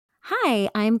Hi,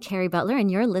 I'm Carrie Butler, and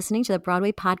you're listening to the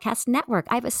Broadway Podcast Network.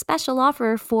 I have a special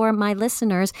offer for my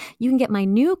listeners. You can get my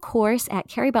new course at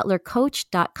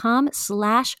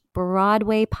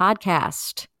carriebutlercoach.com/Broadway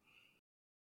podcast.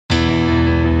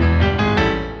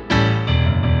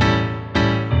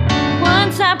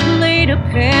 Once I played a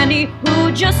penny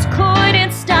who just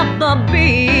couldn't stop the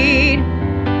beat.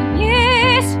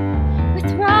 Yes,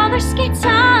 with roller skates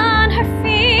on her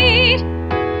feet.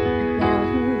 A girl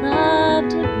who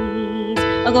loved to beat.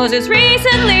 A ghost is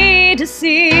recently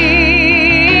deceased.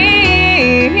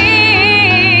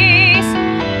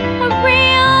 A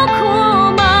real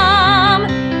cool mom, a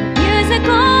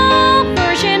musical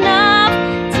version of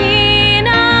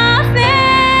Tina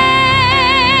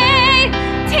Fey.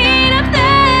 Tina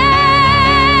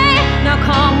Fey. Now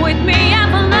come with me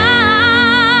and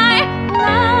fly.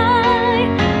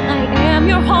 I am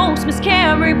your host, Miss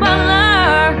Carrie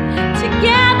Butler.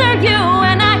 Together you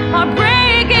and I are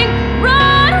breaking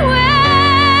Broadway.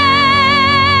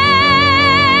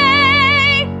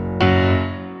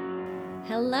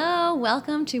 Hello,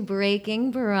 welcome to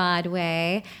Breaking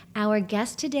Broadway. Our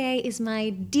guest today is my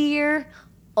dear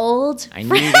old I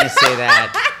knew you were going to say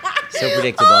that. So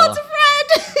predictable. old friend,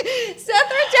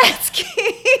 Seth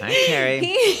Rudetsky. Hi, Carrie.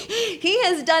 He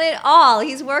has done it all.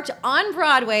 He's worked on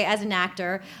Broadway as an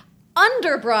actor,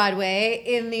 under Broadway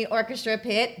in the orchestra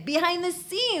pit, behind the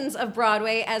scenes of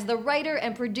Broadway as the writer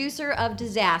and producer of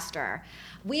Disaster.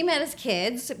 We met as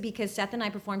kids because Seth and I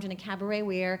performed in a cabaret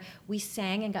where we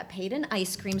sang and got paid in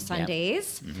ice cream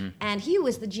sundaes. Mm-hmm. And he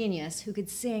was the genius who could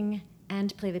sing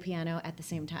and play the piano at the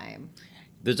same time.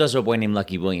 There's also a boy named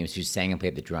Lucky Williams who sang and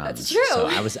played the drums. That's true. So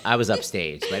I was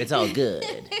upstage, but it's all good.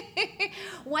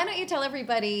 Why don't you tell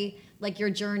everybody like your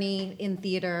journey in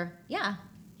theater? Yeah,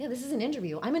 this is an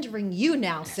interview. I'm interviewing you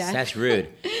now, Seth. That's rude.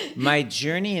 My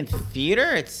journey in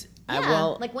theater, it's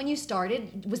like when you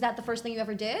started, was that the first thing you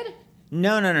ever did?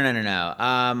 No.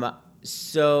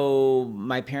 So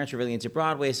my parents were really into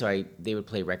Broadway, so they would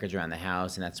play records around the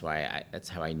house, and that's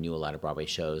how I knew a lot of Broadway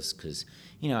shows, because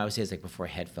I would say it's like before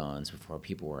headphones, before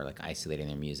people were like isolating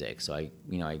their music. So I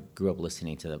grew up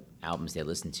listening to the albums they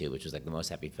listened to, which was like The Most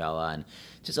Happy Fella and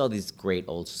just all these great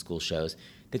old school shows.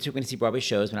 They took me to see Broadway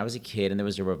shows when I was a kid, and there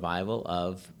was a revival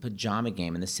of Pajama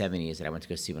Game in the 70s that I went to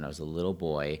go see when I was a little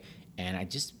boy, and I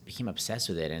just became obsessed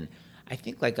with it. And I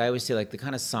think, like I always say, like the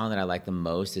kind of song that I like the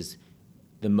most is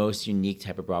the most unique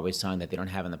type of Broadway song that they don't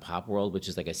have in the pop world, which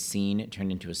is like a scene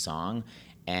turned into a song.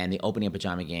 And the opening of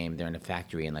Pajama Game, they're in a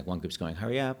factory, and like one group's going,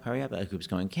 hurry up, the other group's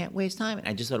going, can't waste time. And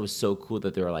I just thought it was so cool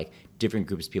that there were like different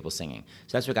groups of people singing.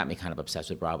 So that's what got me kind of obsessed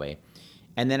with Broadway.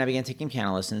 And then I began taking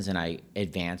piano lessons, and I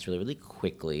advanced really, really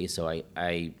quickly. So I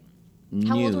knew.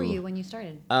 How old were you when you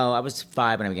started? Oh, I was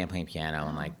 5 when I began playing piano,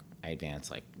 and like I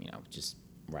advanced like, just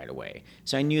right away.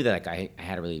 So I knew that like I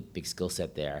had a really big skill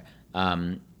set there.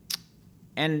 And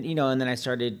then I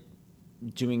started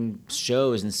doing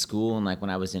shows in school, and like when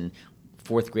I was in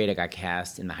 4th grade, I got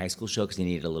cast in the high school show because they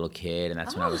needed a little kid, and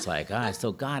that's when I was like, I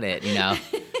still got it, I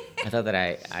thought that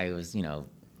I was,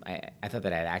 I thought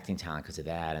that I had acting talent because of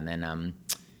that, and then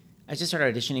I just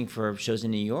started auditioning for shows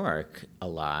in New York a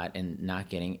lot and not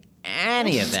getting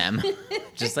any of them,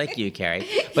 just like you, Carrie.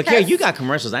 But Carrie, you got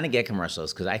commercials. I didn't get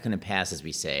commercials because I couldn't pass, as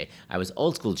we say. I was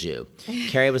old school Jew.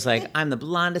 Carrie was like, I'm the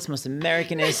blondest, most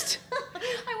Americanist.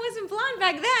 I wasn't blonde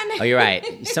back then. Oh, you're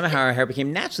right. Somehow her hair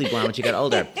became naturally blonde when she got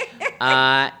older.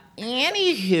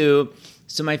 Anywho,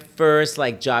 so my first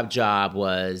job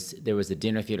was, there was a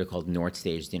dinner theater called North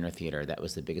Stage Dinner Theater. That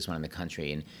was the biggest one in the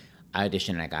country. And I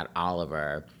auditioned and I got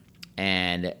Oliver.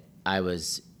 And I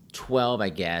was 12, I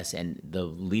guess, and the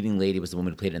leading lady was the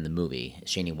woman who played in the movie,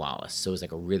 Shani Wallace. So it was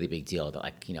like a really big deal that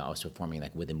I was performing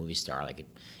like with a movie star. Like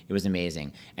it was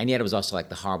amazing. And yet it was also like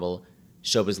the horrible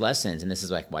showbiz lessons. And this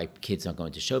is like why kids don't go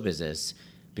into show business,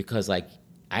 because like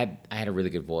I had a really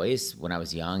good voice when I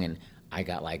was young, and I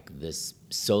got like this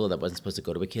solo that wasn't supposed to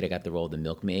go to a kid. I got the role of the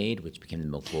milkmaid, which became the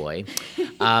milk boy.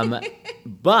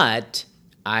 But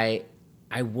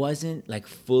I wasn't like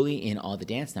fully in all the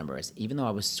dance numbers, even though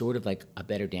I was sort of like a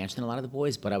better dancer than a lot of the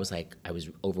boys, but I was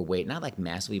overweight, not like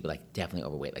massively, but like definitely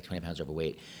overweight, like 20 pounds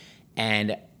overweight.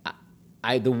 And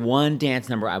the one dance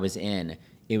number I was in,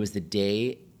 it was the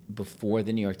day before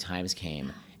the New York Times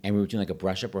came, and we were doing like a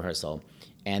brush up rehearsal,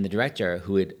 and the director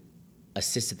who had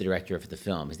assisted the director for the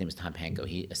film, his name was Tom Pankow,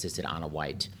 he assisted Anna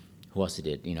White, who also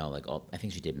did, I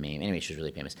think she did Mame. Anyway, she was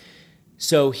really famous.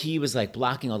 So he was like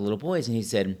blocking all the little boys, and he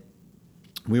said,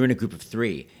 we were in a group of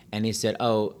 3, and he said,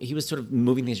 he was sort of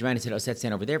moving things around. He said, Seth,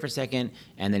 stand over there for a second.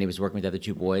 And then he was working with the other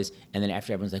 2 boys. And then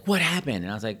after, everyone's like, what happened?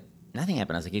 And I was like, nothing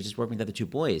happened. I was like, he's just working with the other 2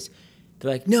 boys.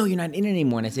 they're like, no, you're not in it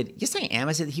anymore. And I said, yes, I am.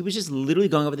 I said, he was just literally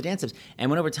going over the dance steps.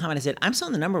 And went over to Tom and I said, I'm still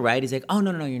on the number, right? He's like, oh,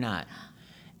 no, you're not.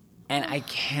 And I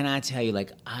cannot tell you,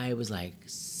 like, I was like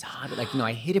sobbing, like,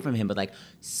 I hid it from him, but like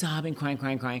sobbing,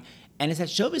 crying. And it's that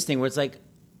showbiz thing where it's like,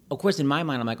 of course, in my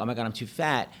mind, I'm like, oh my God, I'm too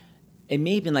fat. It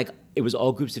may have been like, it was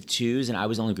all groups of 2s and I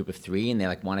was only a group of 3 and they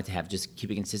like wanted to just keep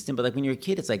it consistent. But like when you're a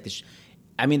kid, it's like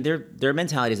their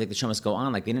mentality is like the show must go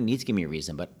on. Like they didn't need to give me a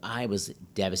reason, but I was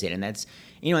devastated. And that's,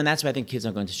 and that's why I think kids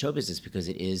don't go into show business because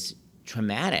it is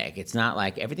traumatic. It's not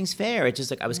like everything's fair. It's just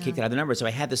like I was kicked out of the number. So I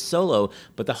had the solo,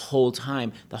 but the whole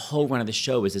time, the whole run of the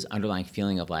show was this underlying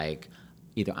feeling of like,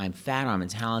 either I'm fat or I'm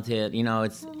talented.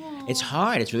 It's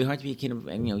hard. It's really hard to be a kid.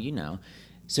 And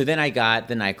So then I got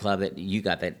the nightclub that you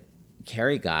got, that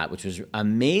Carrie got, which was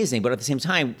amazing. But at the same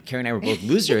time, Carrie and I were both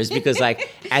losers because,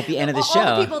 like, at the end of the show,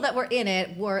 all the people that were in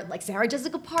it were like Sarah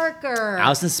Jessica Parker,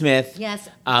 Allison Smith, yes,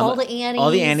 all the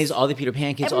Annies, all the Peter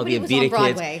Pan kids, everybody all the Evita was on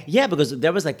Broadway. kids. Yeah, because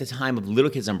there was like the time of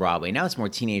little kids on Broadway. Now it's more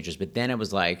teenagers, but then it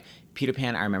was like Peter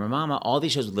Pan, I Remember Mama, all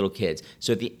these shows with little kids.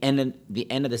 So at the end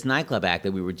of this nightclub act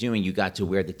that we were doing, you got to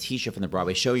wear the T-shirt from the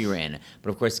Broadway show you were in.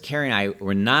 But of course, Carrie and I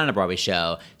were not on a Broadway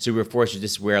show, so we were forced to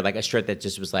just wear like a shirt that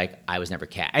just was like, I was never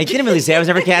cast. I didn't really say I was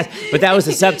never cast, but that was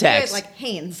the subtext. Like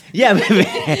Hanes. Yeah,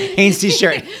 Hanes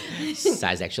T-shirt.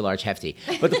 Size extra large, hefty.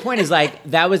 But the point is, like,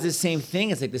 that was the same thing.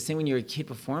 It's like the same when you're a kid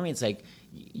performing. It's like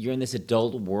you're in this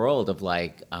adult world of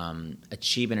like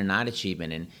achievement and not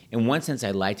achievement. And in one sense,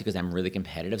 I liked it because I'm really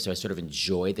competitive, so I sort of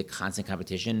enjoyed the constant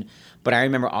competition. But I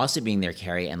remember also being there,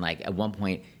 Carrie, and like at one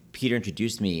point, Peter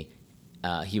introduced me.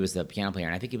 He was the piano player,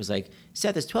 and I think he was like,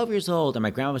 Seth is 12 years old, and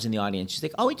my grandma was in the audience. She's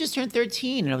like, oh, he just turned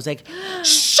 13. And I was like,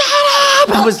 shut up!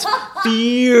 I was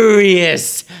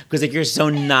furious because like you're so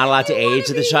not allowed to age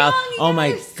to the child. Oh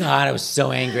my God, I was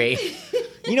so angry.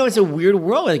 It's a weird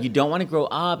world. Like you don't want to grow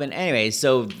up. And anyway,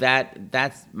 so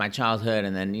that's my childhood.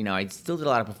 And then, I still did a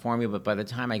lot of performing, but by the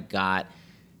time I got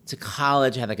to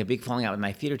college, I had like a big falling out with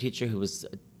my theater teacher who was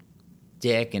a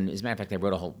dick. And as a matter of fact, I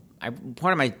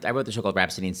wrote the show called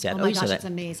Rhapsody in Seth. Oh my gosh, it's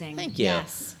amazing. Thank you.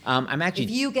 Yes. I'm actually.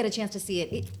 If you get a chance to see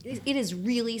it, it is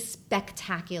really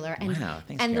spectacular. And, wow,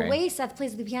 thanks, and Carrie. the way Seth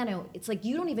plays the piano, it's like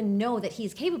you don't even know that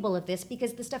he's capable of this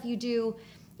because the stuff you do,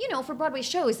 for Broadway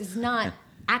shows is not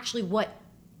actually what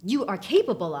you are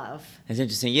capable of. It's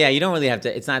interesting. Yeah, you don't really have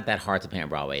to. It's not that hard to play on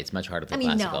Broadway. It's much harder to play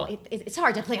classical. No, it's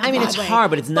hard to play on Broadway. It's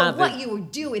hard, but it's not. But what you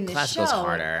do in this show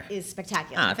harder. is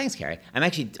spectacular. Ah, thanks, Carrie.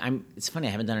 It's funny. I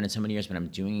haven't done it in so many years, but I'm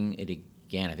doing it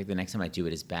again. I think the next time I do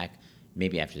it is back,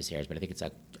 maybe after this airs, but I think it's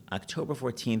October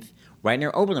 14th, right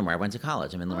near Oberlin, where I went to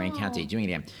college. I'm in Lorain County doing it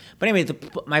again. But anyway,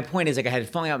 my point is, like, I had a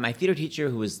falling out with my theater teacher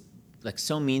who was like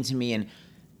so mean to me, and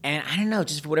I don't know,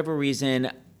 just for whatever reason.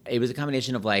 It was a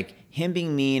combination of like him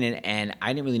being mean and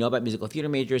I didn't really know about musical theater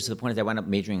majors to the point that I wound up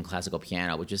majoring in classical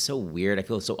piano, which is so weird. I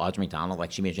feel so Audrey McDonald,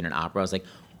 like she majored in opera. I was like,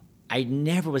 I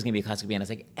never was going to be a classical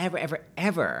pianist, like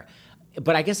ever.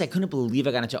 But I guess I couldn't believe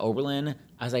I got into Oberlin.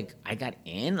 I was like, I got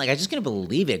in? Like, I just couldn't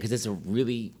believe it because it's a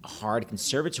really hard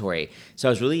conservatory. So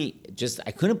I was really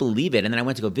I couldn't believe it. And then I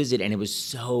went to go visit and it was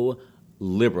so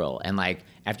liberal. And like,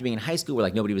 after being in high school where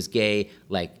like nobody was gay,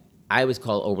 like, I was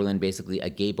called Oberlin basically a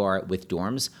gay bar with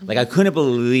dorms. Like I couldn't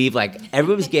believe like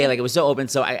everybody was gay, like it was so open.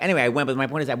 So I went, but my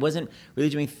point is I wasn't really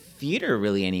doing theater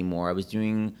really anymore. I was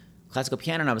doing classical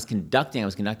piano and I was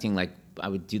conducting like I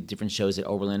would do different shows at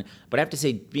Oberlin. But I have to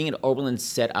say being at Oberlin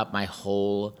set up my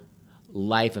whole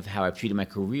life of how I've treated my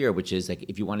career, which is like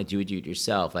if you want to do it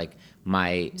yourself. Like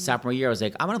my sophomore year, I was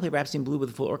like, I want to play Rhapsody in Blue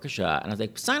with a full orchestra, and I was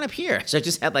like, sign up here. So I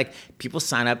just had like people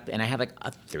sign up, and I had like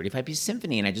a 35-piece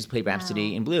symphony, and I just played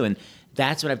Rhapsody in Blue, and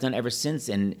that's what I've done ever since.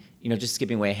 And just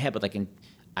skipping way ahead, but like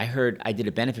I did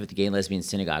a benefit with the Gay and Lesbian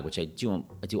Synagogue, which I do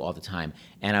all the time,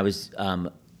 and I was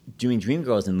doing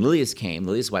Dreamgirls, and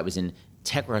Lilias White was in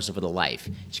tech rehearsal for The Life.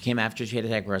 She came after she had a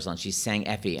tech rehearsal, and she sang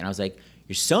Effie, and I was like,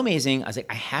 you're so amazing. I was like,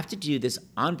 I have to do this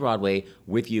on Broadway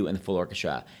with you and the full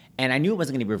orchestra. And I knew it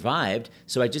wasn't going to be revived,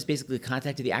 so I just basically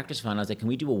contacted the Actors Fund. I was like, can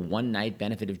we do a one-night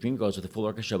benefit of Dreamgirls with a full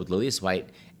orchestra with Lilias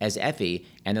White as Effie?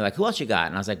 And they're like, who else you got?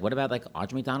 And I was like, what about like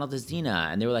Audrey McDonald as Dina?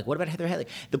 And they were like, what about Heather Headley?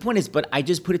 The point is, but I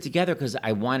just put it together because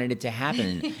I wanted it to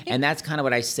happen. And that's kind of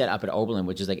what I set up at Oberlin,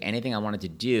 which is like anything I wanted to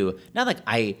do. Not like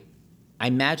I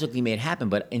magically made it happen,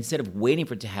 but instead of waiting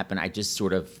for it to happen, I just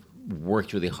sort of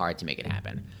worked really hard to make it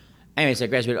happen. Anyway, so I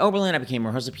graduated Oberlin, I became a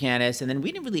rehearsal pianist, and then I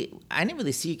didn't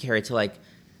really see Carrie till like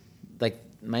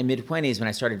my mid-20s when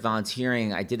I started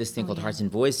volunteering. I did this thing called Hearts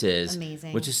and Voices.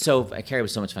 Amazing. Which is Carrie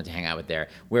was so much fun to hang out with there,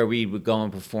 where we would go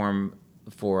and perform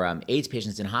for AIDS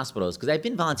patients in hospitals, because I've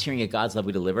been volunteering at God's Love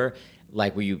We Deliver,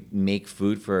 like where you make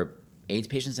food for AIDS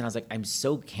patients, and I was like, I'm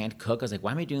so can't cook. I was like,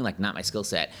 why am I doing like not my skill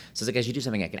set? So I was like, I should do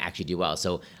something I can actually do well.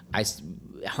 So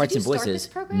Hearts and Voices, this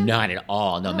program? not at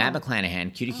all. No, Oh. Matt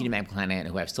McClanahan, cutie Matt McClanahan,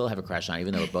 who I still have a crush on,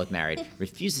 even though we're both married,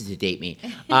 refuses to date me.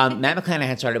 Matt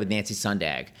McClanahan started with Nancy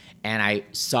Sundag, and I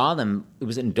saw them. It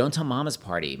was in Don't Tell Mama's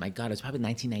party. My God, it was probably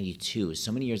 1992. It was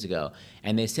so many years ago.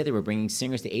 And they said they were bringing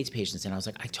singers to AIDS patients, and I was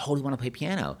like, I totally want to play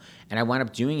piano. And I wound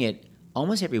up doing it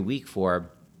almost every week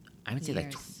for, I would say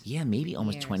maybe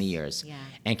almost 20 years. Yeah.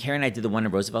 And Karen and I did the one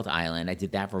in Roosevelt Island. I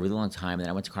did that for a really long time. And then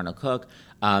I went to Cardinal Cook.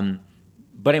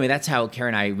 But anyway, that's how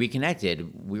Karen and I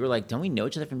reconnected. We were like, don't we know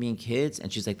each other from being kids?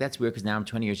 And she's like, that's weird because now I'm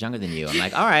 20 years younger than you. I'm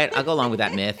like, all right, I'll go along with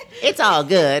that myth. It's all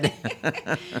good.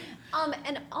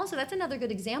 And also, that's another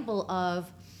good example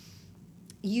of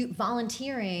you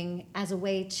volunteering as a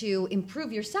way to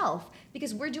improve yourself,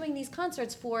 because we're doing these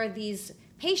concerts for these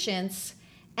patients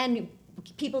and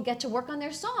people get to work on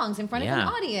their songs in front of an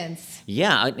audience.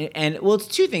 Yeah, and well, it's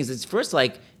two things. It's first,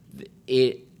 like,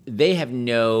 they have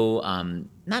no,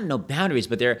 not no boundaries,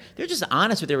 but they're just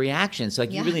honest with their reactions. So,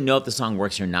 like, you really know if the song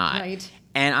works or not. Right.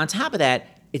 And on top of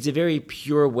that, it's a very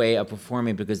pure way of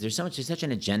performing, because there's such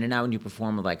an agenda now when you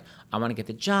perform of, like, I want to get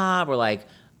the job, or like,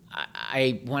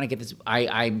 I want to get this,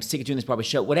 I'm sick of doing this Broadway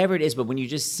show, whatever it is. But when you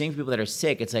just sing for people that are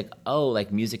sick, it's like, oh,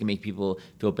 like, music can make people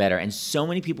feel better. And so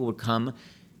many people would come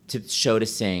to the show to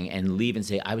sing and leave and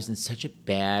say, I was in such a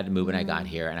bad mood when I got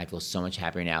here, and I feel so much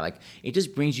happier now. Like, it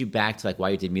just brings you back to, like, why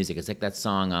you did music. It's like that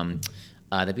song,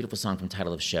 that beautiful song from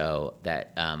Title of Show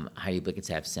that Heidi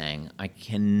Blickenstaff sang. I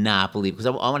cannot believe, because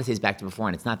all I want to say is Back to Before,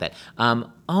 and it's not that.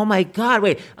 Oh my God,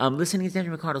 wait. Listening to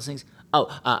Andrew McCardle sings,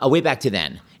 Way Back to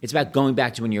Then. It's about going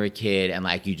back to when you were a kid and,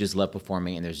 like, you just love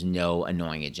performing and there's no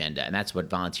annoying agenda. And that's what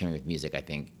volunteering with music, I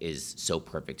think, is so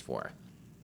perfect for.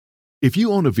 If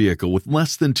you own a vehicle with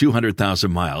less than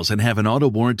 200,000 miles and have an auto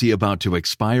warranty about to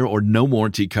expire or no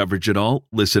warranty coverage at all,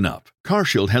 listen up.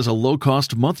 CarShield has a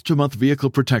low-cost month-to-month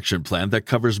vehicle protection plan that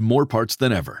covers more parts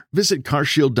than ever. Visit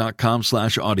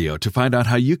carshield.com/audio to find out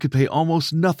how you could pay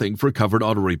almost nothing for covered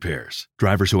auto repairs.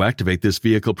 Drivers who activate this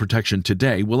vehicle protection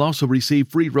today will also receive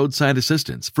free roadside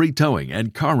assistance, free towing,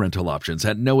 and car rental options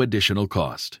at no additional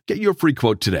cost. Get your free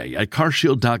quote today at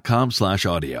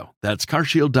carshield.com/audio. That's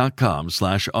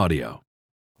carshield.com/audio.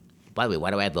 By the way,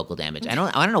 why do I have vocal damage? I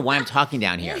don't know why I'm talking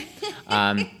down here.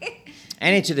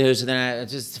 And each of those, so then I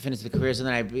just finished the career. So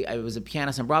then I was a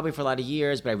pianist on Broadway for a lot of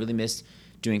years, but I really missed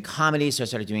doing comedy. So I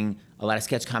started doing a lot of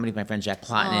sketch comedy with my friend Jack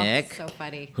Plotnick. Oh, so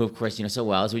funny. Who, of course, you know so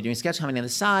well. So we were doing sketch comedy on the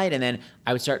side, and then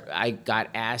I got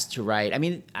asked to write. I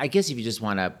mean, I guess if you just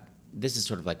want to, this is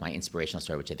sort of like my inspirational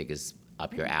story, which I think is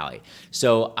up your alley.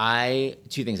 So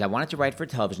two things. I wanted to write for a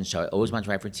television show. I always wanted to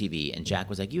write for TV. And Jack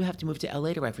was like, you have to move to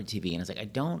LA to write for TV. And I was like, I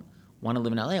don't want to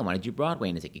live in LA. I want to do Broadway.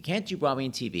 And he's like, you can't do Broadway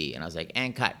and TV. And I was like,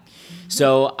 and cut. Mm-hmm.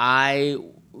 So I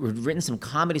written some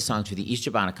comedy songs for the Easter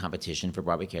Bonnet competition for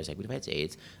Broadway Cares, like We Fight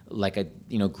AIDS. Like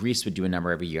Grease would do a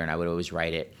number every year, and I would always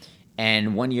write it.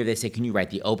 And one year they said, can you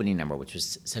write the opening number, which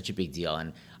was such a big deal.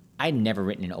 And I'd never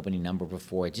written an opening number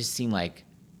before. It just seemed like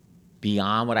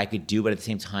beyond what I could do, but at the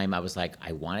same time, I was like,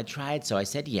 I want to try it. So I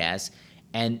said yes.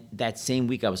 And that same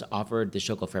week, I was offered the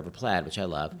show called Forever Plaid, which I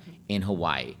love, in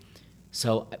Hawaii.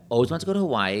 So I always wanted to go to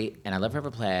Hawaii, and I love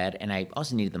Forever Plaid, and I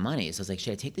also needed the money. So I was like,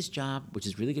 should I take this job, which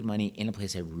is really good money, in a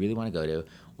place I really want to go to,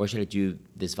 or should I do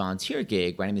this volunteer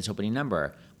gig, writing this opening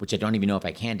number, which I don't even know if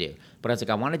I can do. But I was like,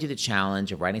 I want to do the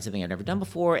challenge of writing something I've never done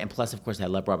before, and plus, of course, I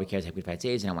love Broadway Cares, Happy Fights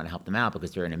AIDS, and I want to help them out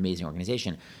because they're an amazing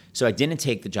organization. So I didn't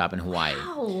take the job in Hawaii.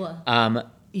 Wow.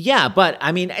 Yeah, but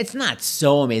I mean, it's not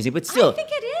so amazing, but still. I think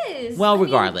it is. Well,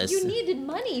 regardless. You needed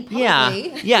money,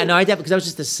 probably. Yeah. No, I definitely, because I was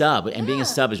just a sub, and being a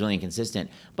sub is really inconsistent.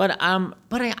 But I've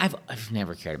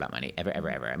never cared about money, ever.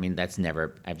 I mean, I've just never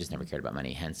cared about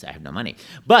money. Hence, I have no money.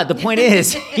 But the point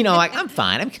is, like, I'm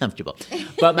fine, I'm comfortable.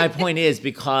 But my point is,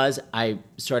 because I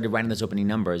started writing those opening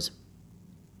numbers,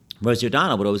 Rosie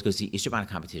O'Donnell would always go see Easter Bonnet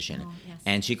competition. Oh, yes.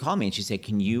 And she called me and she said,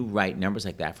 can you write numbers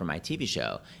like that for my TV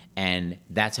show? And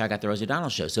that's how I got the Rosie O'Donnell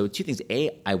show. So two things.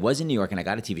 A, I was in New York and I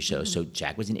got a TV show. So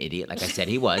Jack was an idiot, like I said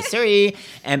he was. Sorry.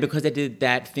 And because I did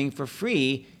that thing for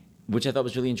free, which I thought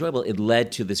was really enjoyable, it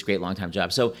led to this great long-time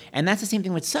job. So, and that's the same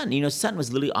thing with Sutton. Sutton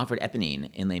was literally offered Eponine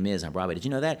in Les Mis on Broadway. Did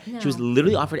you know that? No. She was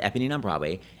literally offered Eponine on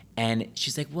Broadway. And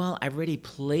she's like, well, I've already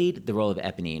played the role of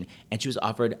Eponine. And she was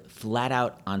offered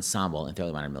flat-out ensemble in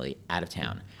Thoroughly Modern Millie out of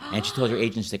town. And she told her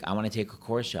agent, she's like, I want to take a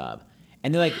chorus job.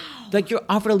 And they're like, you're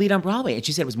offered a lead on Broadway. And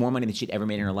she said it was more money than she'd ever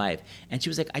made in her life. And she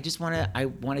was like, I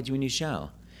want to do a new show.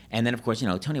 And then, of course,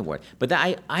 Tony Award. But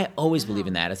I always believe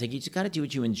in that. It's like, you just got to do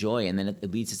what you enjoy, and then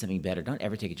it leads to something better. Don't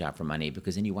ever take a job for money,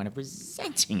 because then you wind up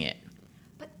resenting it.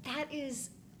 But that is,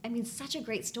 such a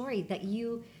great story that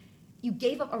you you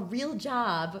gave up a real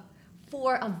job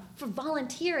for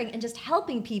volunteering and just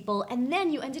helping people, and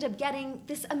then you ended up getting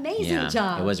this amazing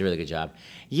job. It was a really good job.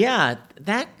 Yeah,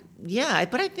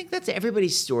 but I think that's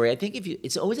everybody's story. I think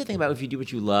it's always a thing about if you do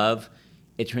what you love,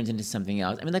 it turns into something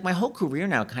else. I mean, like my whole career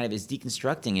now kind of is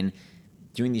deconstructing and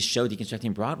doing this show,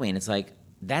 Deconstructing Broadway, and it's like,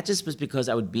 that just was because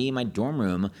I would be in my dorm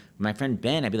room with my friend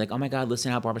Ben. I'd be like, oh my God,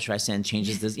 listen how Barbara Streisand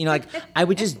changes this. Like I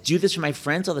would just do this for my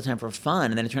friends all the time for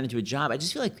fun, and then it turned into a job. I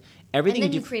just feel like everything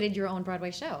and then you you created your own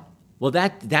Broadway show. Well,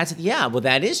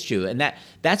 that is true, and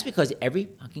that's because every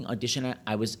fucking audition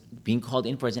I was being called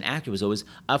in for as an actor was always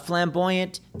a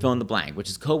flamboyant fill in the blank, which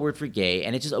is code word for gay,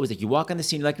 and it's just always like you walk on the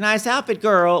scene, you're like, nice outfit,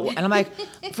 girl, and I'm like,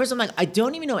 first I'm like, I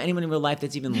don't even know anyone in real life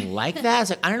that's even like that. It's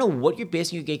like I don't know what you're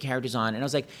basing your gay characters on, and I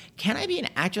was like, can I be an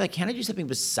actor? Like, can I do something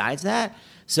besides that?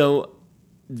 So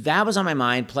that was on my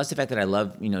mind. Plus the fact that I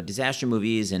love disaster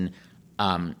movies, and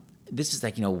this is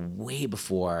like way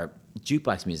before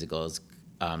jukebox musicals.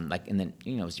 Like in the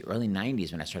it was the early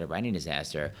 90s when I started writing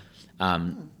disaster.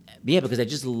 Because I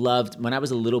just loved, when I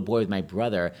was a little boy with my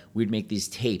brother, we'd make these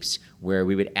tapes where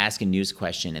we would ask a news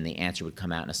question and the answer would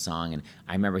come out in a song. And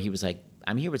I remember he was like,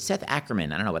 I'm here with Seth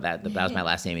Ackerman. I don't know what that was my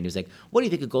last name. And he was like, what do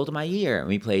you think of Golda Meir? And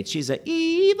we played She's an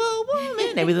Evil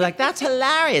Woman. And we were like, that's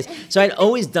hilarious. So I'd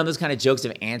always done those kind of jokes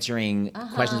of answering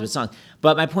questions with songs.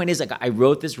 But my point is, like, I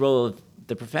wrote this role of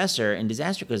the professor in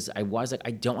Disaster because I was like,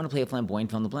 I don't want to play a flamboyant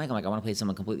fill in the blank. I'm like, I want to play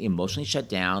someone completely emotionally shut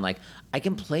down. Like, I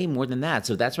can play more than that.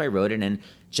 So that's why I wrote it. And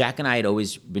Jack and I had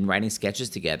always been writing sketches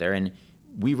together. And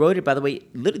we wrote it, by the way,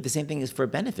 literally the same thing as for a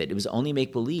benefit. It was Only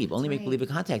Make Believe. Only Make Believe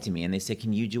contacted me. And they said,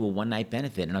 can you do a one-night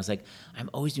benefit? And I was like, I'm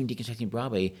always doing Deconstructing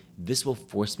Broadway. This will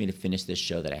force me to finish this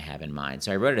show that I have in mind.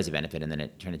 So I wrote it as a benefit, and then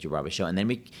it turned into a Broadway show. And then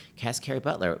we cast Carrie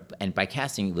Butler. And by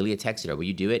casting, Lilia texted her, will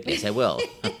you do it? Yes, I will.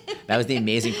 That was the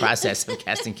amazing process of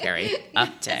casting Carrie. Up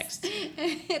text.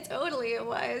 Totally, it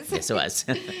was. Yes, it was.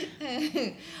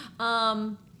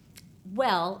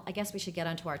 Well, I guess we should get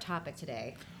onto our topic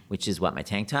today. Which is what, my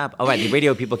tank top? Oh, right, the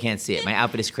radio people can't see it. My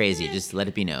outfit is crazy. Just let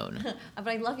it be known. But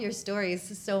I love your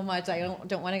stories so much. I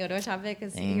don't want to go to a topic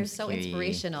because you're so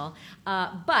inspirational.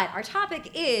 But our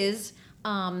topic is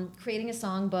creating a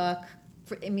songbook.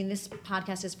 This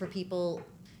podcast is for people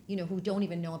who don't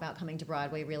even know about coming to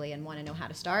Broadway really and want to know how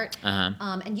to start.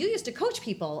 And you used to coach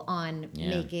people on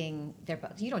making their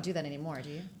books. You don't do that anymore, do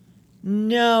you?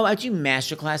 No, I do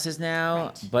master classes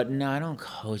now, but no, I don't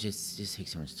coach. It just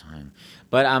takes so much time.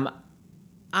 But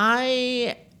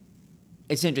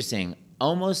it's interesting.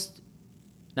 Almost,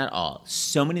 not all,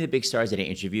 so many of the big stars that I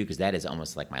interview, because that is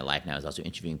almost like my life now, is also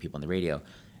interviewing people on the radio.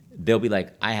 They'll be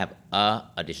like, I have a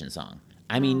audition song.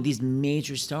 I mean, these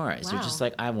major stars. They're just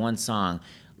like, I have one song.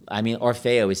 I mean,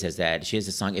 Orfeo always says that. She has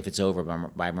the song If It's Over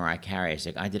by Mariah Carey. She's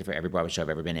like, I did it for every Broadway show I've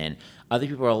ever been in. Other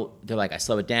people, they're like, I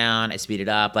slow it down, I speed it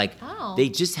up. Like, they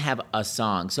just have a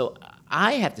song. So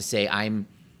I have to say,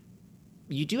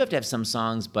 you do have to have some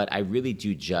songs, but I really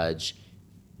do judge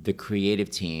the creative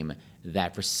team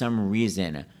that for some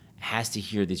reason has to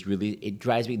hear it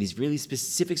drives me, these really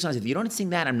specific songs. If you don't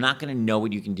sing that, I'm not going to know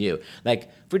what you can do.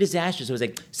 Like, for Disasters, it was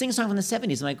like, sing a song from the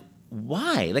 70s. I'm like,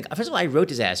 why? Like, first of all, I wrote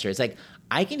Disaster. It's like,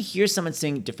 I can hear someone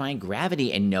sing Defying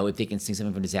Gravity and know if they can sing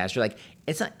something from Disaster. Like,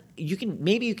 it's not,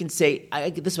 maybe you can say,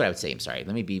 this is what I would say, I'm sorry,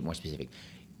 let me be more specific.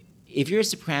 If you're a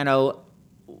soprano,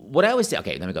 what I always say,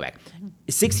 okay, let me go back.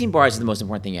 16 bars is the most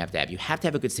important thing you have to have. You have to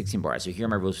have a good 16 bars. So here are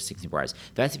my rules for 16 bars.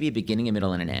 There has to be a beginning, a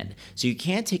middle, and an end. So you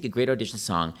can't take a great audition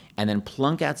song and then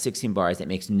plunk out 16 bars that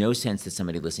makes no sense to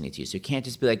somebody listening to you. So you can't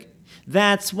just be like,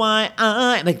 that's why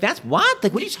that's what?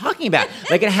 Like, what are you talking about?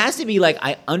 Like, it has to be like,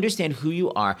 I understand who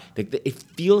you are. Like, it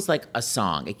feels like a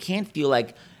song. It can't feel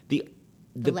like the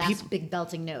last big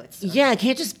belting notes. Yeah, it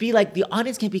can't just be like, the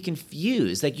audience can't be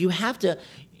confused. Like, you have to...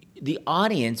 The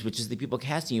audience, which is the people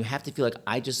casting, you have to feel like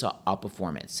I just saw a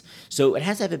performance. So it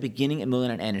has to have a beginning, a middle,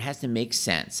 and an end. It has to make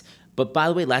sense. But by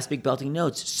the way, last big belting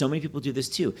notes, so many people do this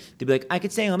too. They'll be like, I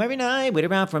could stay home every night, wait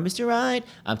around for Mr. Right,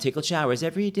 take cold showers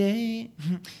every day.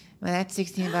 Well, that's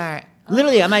 16 bar.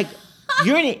 Literally, I'm like,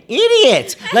 you're an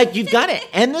idiot. Like, you've got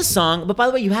to end the song, but by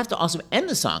the way, you have to also end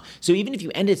the song. So even if you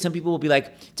end it, some people will be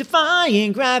like,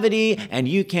 defying gravity, and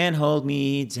you can't hold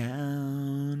me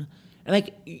down. And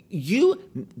like,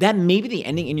 that may be the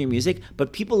ending in your music,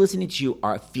 but people listening to you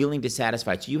are feeling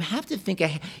dissatisfied. So you have to think,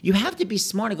 you have to be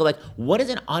smart and go like, what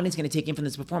is an audience going to take in from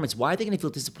this performance? Why are they going to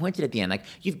feel disappointed at the end? Like,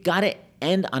 you've got to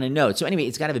end on a note. So anyway,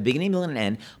 it's got to have a beginning, middle, and an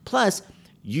end. Plus,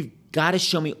 you've got to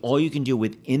show me all you can do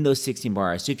within those 16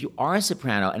 bars. So if you are a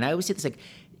soprano, and I always say this, like,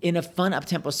 in a fun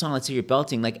up-tempo song, let's say you're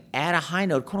belting, like add a high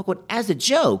note, quote unquote, as a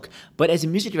joke. But as a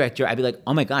music director, I'd be like,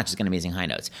 oh my gosh, she's got amazing high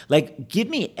notes. Like, give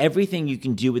me everything you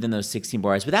can do within those 16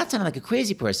 bars without sounding like a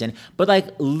crazy person, but like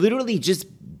literally just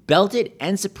belt it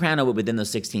and soprano it within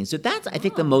those 16. So that's, I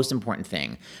think, the most important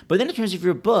thing. But then in terms of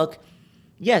your book,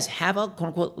 yes, have a quote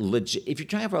unquote legit, if you're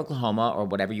trying out for Oklahoma or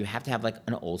whatever, you have to have like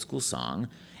an old school song.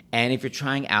 And if you're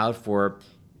trying out for,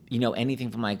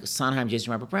 anything from like Sondheim,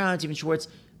 Jason Robert Brown, Stephen Schwartz,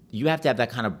 you have to have that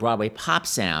kind of Broadway pop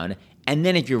sound. And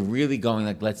then if you're really going,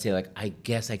 like, let's say, like, I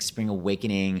guess, like, Spring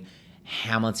Awakening,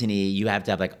 Hamilton-y, you have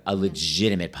to have, like, a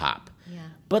legitimate pop. Yeah.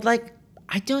 But, like,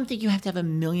 I don't think you have to have a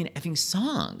million effing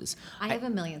songs. I have a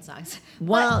million songs.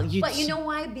 Well, but you know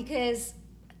why? Because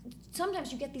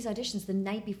sometimes you get these auditions the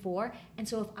night before, and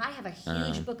so if I have a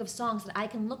huge book of songs that I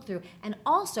can look through, and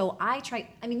also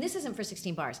this isn't for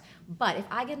 16 bars, but if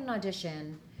I get an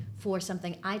audition for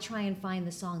something, I try and find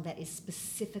the song that is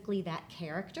specifically that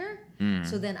character.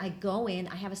 So then I go in,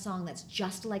 I have a song that's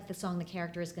just like the song the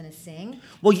character is going to sing.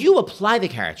 Well, you apply the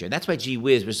character. That's why Gee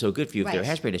Whiz was so good for you with their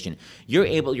Right. Hairspray edition.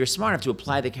 You're smart enough to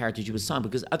apply the character to a song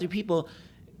because other people,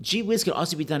 Gee Whiz could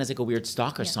also be done as like a weird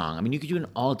stalker song. I mean, you could do it in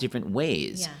all different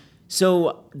ways. Yeah.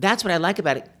 So that's what I like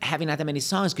about it, having not that many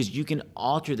songs, because you can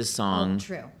alter the song. Oh,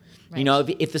 true. Right.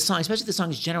 If the song, especially if the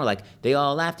song is general, like they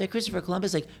all laughed at Christopher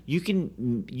Columbus, like you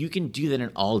can do that in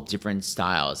all different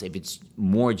styles. If it's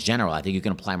more general, I think you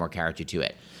can apply more character to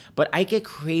it. But I get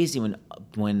crazy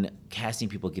when casting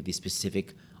people give these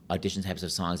specific audition types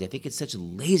of songs. I think it's such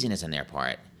laziness on their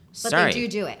part. But Sorry. they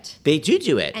do it. They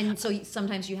do it. And so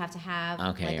sometimes you have to have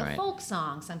a folk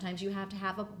song. Sometimes you have to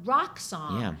have a rock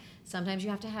song. Yeah. Sometimes you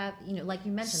have to have, like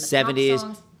you mentioned, the 70s. pop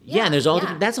songs. Yeah, and there's all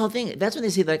different, that's the whole thing. That's when they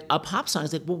say like a pop song.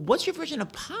 It's like, well, what's your version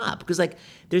of pop? Because like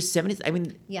there's 70s. I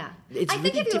mean, yeah, it's I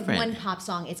think really if you different. have one pop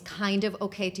song, it's kind of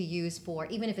okay to use for,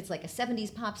 even if it's like a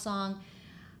 70s pop song.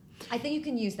 I think you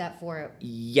can use that for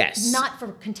not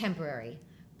for contemporary,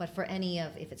 but for any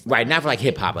of if it's right, not for like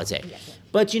hip hop, let's say. Yeah.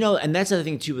 But and that's the other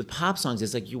thing too with pop songs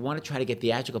is like you want to try to get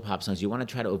theatrical pop songs. You want to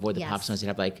try to avoid the pop songs that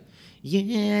have like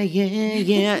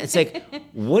yeah. It's like,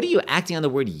 what are you acting on the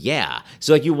word yeah?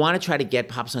 So like you want to try to get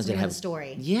pop songs that have a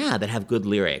story. Yeah, that have good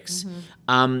lyrics.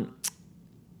 And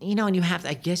you have to,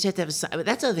 I guess you have to have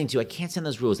that's the other thing too. I can't send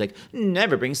those rules like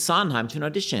never bring Sondheim to an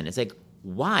audition. It's like,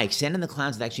 why? Send in the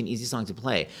Clowns is actually an easy song to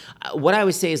play. What I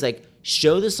would say is like,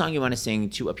 show the song you want to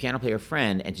sing to a piano player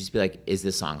friend and just be like, is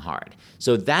this song hard?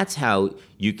 So that's how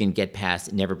you can get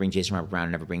past never bring Jason Robert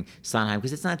Brown, never bring Sondheim,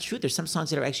 because it's not true. There's some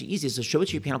songs that are actually easy. So show it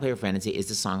to your piano player friend and say, is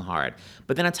this song hard?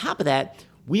 But then on top of that,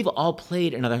 we've all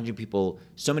played Another 100 People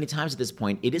so many times at this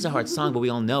point. It is a hard song, but we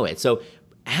all know it. So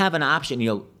have an option,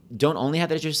 don't only have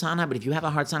that as your Sondheim, but if you have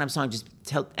a hard Sondheim song, just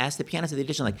ask the pianist at the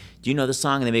audition, like, do you know the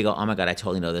song? And they may go, oh my God, I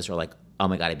totally know this. Or like, oh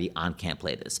my God, can't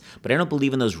play this. But I don't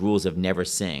believe in those rules of never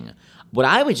sing. What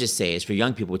I would just say is for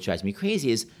young people, which drives me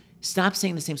crazy, is stop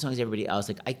singing the same song as everybody else.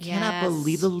 Like, I cannot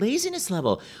believe the laziness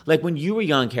level. Like when you were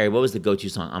young, Carrie, what was the go-to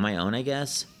song? On My Own, I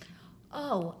guess?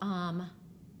 Oh,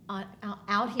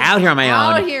 Out Here on My Own.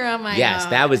 Out Here on My Own. Yes,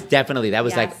 that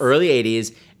was like early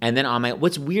 80s. And then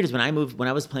what's weird is when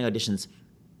I was playing auditions,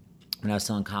 when I was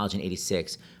still in college in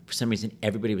 86, for some reason,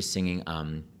 everybody was singing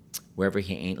Wherever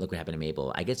He Ain't, Look What Happened to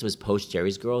Mabel. I guess it was post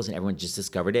Jerry's Girls, and everyone just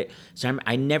discovered it. So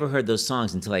I never heard those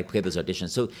songs until I played those auditions.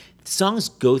 So songs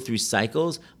go through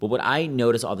cycles, but what I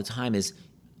notice all the time is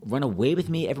Run Away With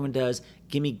Me, everyone does.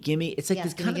 Gimme, Gimme. It's like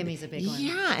this kind of... Gimme's a big one.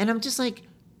 Yeah, and I'm just like...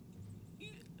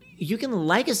 You can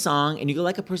like a song and you can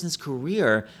like a person's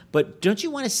career, but don't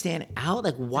you want to stand out?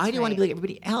 Like, why do you want to be like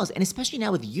everybody else? And especially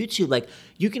now with YouTube, like,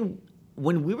 you can...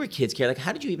 When we were kids, Carrie, like,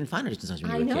 how did you even find audition songs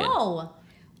when you were a kid? I know.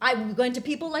 I went to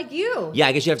people like you. Yeah,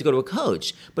 I guess you have to go to a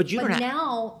coach. But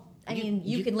now,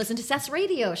 you can listen to Seth's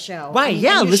radio show. Right,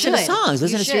 listen to songs.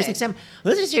 Listen to Sirius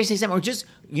XM. Or just,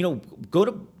 go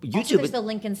to YouTube. Also, there's the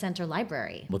Lincoln Center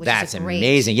Library. Well, which that's is great.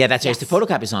 amazing. Yeah, that's I used to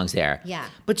photocopy songs there. Yeah.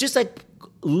 But just like,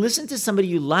 listen to somebody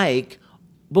you like.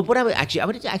 But what I would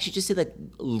actually just say, like,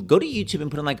 go to YouTube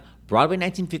and put on like Broadway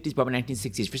 1950s, Broadway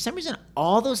 1960s. For some reason,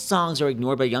 all those songs are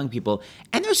ignored by young people,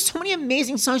 and there's so many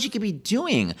amazing songs you could be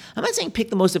doing. I'm not saying pick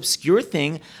the most obscure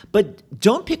thing, but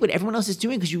don't pick what everyone else is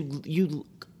doing because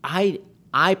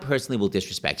I personally will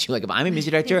disrespect you. Like if I'm a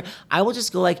music director, I will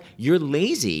just go like, you're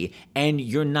lazy and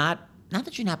you're not. Not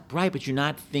that you're not bright, but you're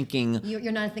not thinking.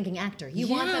 You're not a thinking actor. You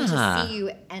want them to see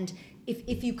you and.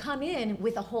 If you come in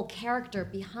with a whole character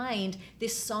behind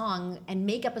this song and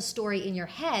make up a story in your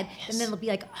head, and then it'll be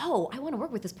like, oh, I want to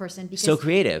work with this person because so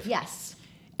creative. Yes.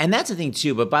 And that's the thing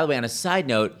too. But by the way, on a side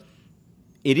note,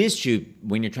 it is true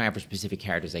when you're trying for specific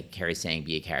characters, like Carrie's saying,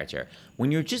 be a character. When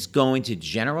you're just going to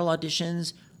general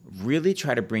auditions, really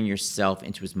try to bring yourself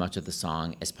into as much of the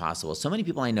song as possible. So many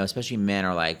people I know, especially men,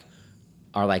 are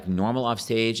like normal off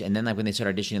stage, and then like when they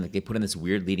start auditioning, like they put in this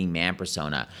weird leading man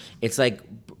persona. It's like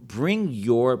bring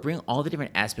all the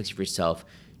different aspects of yourself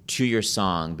to your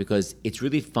song, because it's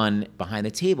really fun behind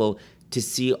the table to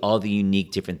see all the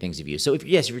unique different things of you. So if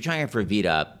you're trying out for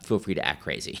Vita, feel free to act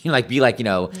crazy.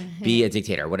 Be a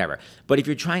dictator or whatever. But if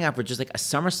you're trying out for just like a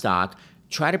summer stock,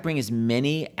 try to bring as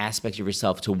many aspects of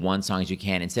yourself to one song as you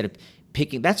can, instead of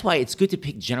picking. That's why it's good to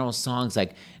pick general songs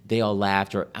like They All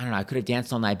Laughed, or I don't know, I Could Have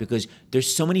Danced All Night, because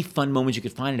there's so many fun moments you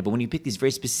could find in it. But when you pick these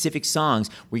very specific songs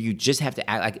where you just have to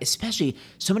act, like, especially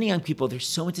so many young people, they're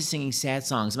so into singing sad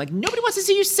songs. I'm like, nobody wants to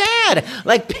see you sad.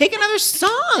 Like, pick another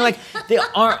song. Like, they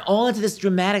are all into this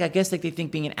dramatic. I guess like they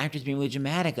think being an actor is being really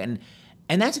dramatic. And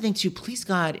that's the thing too. Please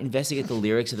God, investigate the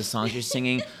lyrics of the songs you're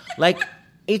singing. Like,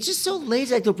 it's just so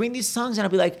lazy. Like, they'll bring these songs and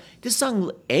I'll be like, this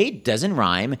song, A, doesn't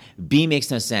rhyme, B, makes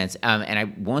no sense. And I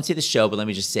won't say the show, but let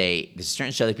me just say, there's a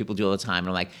certain show that people do all the time, and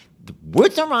I'm like, the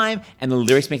words don't rhyme and the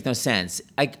lyrics make no sense.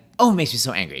 Like, it makes me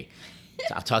so angry.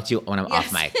 So I'll talk to you when I'm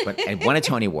off mic. But I won a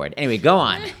Tony Award. Anyway, go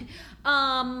on.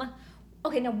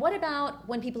 Okay, now what about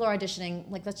when people are auditioning?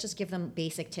 Like, let's just give them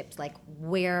basic tips, like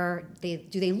where do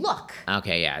they look?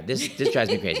 Okay, yeah, this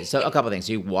drives me crazy. So a couple things.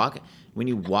 So when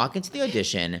you walk into the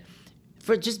audition,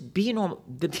 for just be a normal.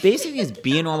 The basic thing is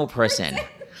be a normal person,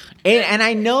 and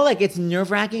I know like it's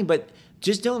nerve-wracking, but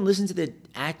just don't listen to the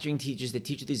acting teachers that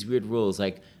teach you these weird rules.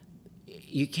 Like,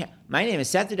 you can't. My name is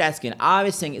Seth Rudetsky, and all I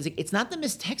was saying is like, it's not the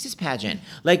Miss Texas pageant.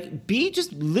 Like,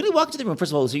 just literally walk into the room.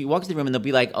 First of all, so you walk into the room and they'll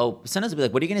be like, sometimes they'll be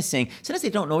like, what are you gonna sing? Sometimes they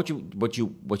don't know what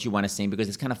you want to sing, because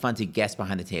it's kind of fun to guess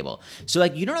behind the table. So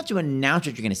like, you don't have to announce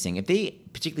what you're gonna sing. If they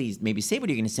particularly maybe say what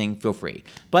you're gonna sing, feel free.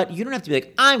 But you don't have to be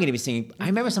like, I'm gonna be singing. I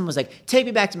remember someone was like, Take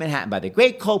Me Back to Manhattan by the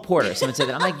great Cole Porter. Someone said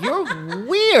that. I'm like, you're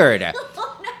weird.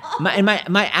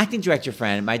 My director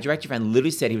friend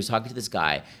literally said he was talking to this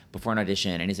guy before an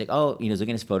audition, and he's like, he's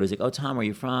looking at his photos, like, oh, Tom, where are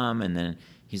you from? And then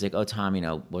he's like, oh, Tom,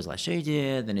 what was the last show you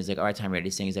did? Then he's like, all right, Tom, ready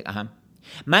to sing? He's like,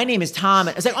 my name is Tom.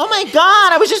 And I was like, oh my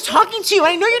God, I was just talking to you.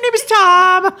 I know your name is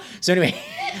Tom. So anyway,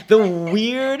 the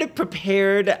weird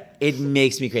prepared, it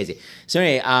makes me crazy. So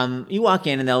anyway, you walk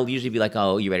in and they'll usually be like,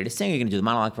 oh, you ready to sing? You're going to do the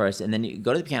monologue first. And then you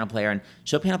go to the piano player and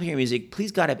show piano player music.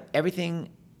 Please God, have everything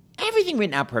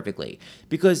written out perfectly,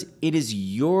 because it is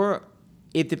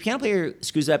if the piano player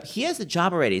screws up, he has the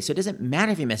job already, so it doesn't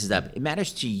matter if he messes up. It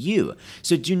matters to you.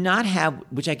 So do not have,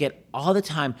 which I get all the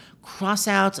time,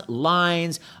 cross-outs,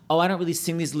 lines, I don't really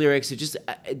sing these lyrics, so just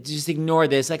ignore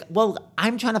this. Like, well,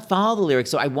 I'm trying to follow the lyrics,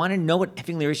 so I want to know what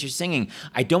effing lyrics you're singing.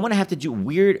 I don't want to have to do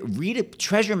read a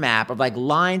treasure map of like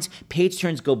lines, page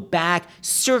turns, go back,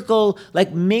 circle,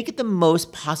 like make it the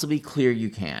most possibly clear you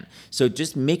can. So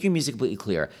just make your music completely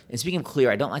clear. And speaking of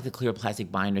clear, I don't like the clear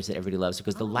plastic binders that everybody loves,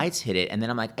 because the lights hit it, and then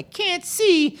I'm like, I can't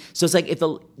see. So it's like,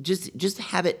 just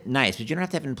have it nice, but you don't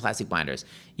have to have it in plastic binders,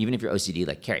 even if you're OCD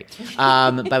like Carrie.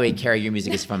 By the way, Carrie, your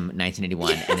music is from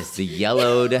 1981, and it's the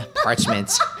yellowed parchment.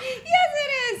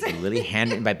 Yes, it is. Literally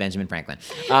handwritten by Benjamin Franklin.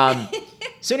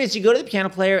 So anyways, you go to the piano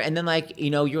player, and then like,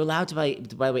 you're allowed to, by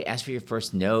the way, ask for your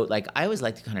first note. Like, I always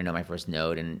like to kind of know my first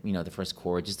note and, the first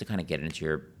chord, just to kind of get it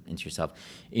into yourself,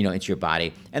 into your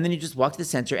body. And then you just walk to the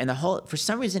center, and for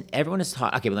some reason, everyone is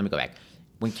taught, okay, but let me go back.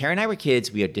 When Carrie and I were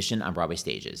kids, we auditioned on Broadway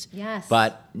stages. Yes.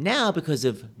 But now, because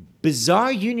of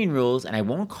bizarre union rules, and I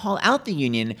won't call out the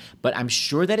union, but I'm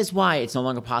sure that is why it's no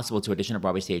longer possible to audition on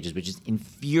Broadway stages, which is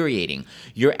infuriating.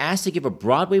 You're asked to give a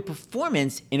Broadway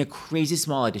performance in a crazy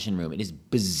small audition room. It is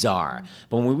bizarre.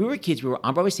 But when we were kids, we were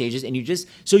on Broadway stages, and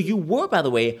you were, by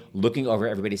the way, looking over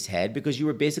everybody's head, because you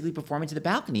were basically performing to the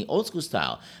balcony, old school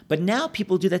style. But now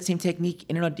people do that same technique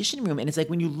in an audition room, and it's like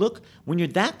when you're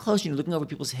that close and you're looking over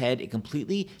people's head, it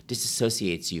completely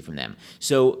disassociates you from them.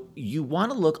 So you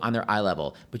want to look on their eye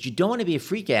level, but you don't want to be a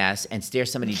freak ass and stare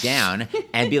somebody down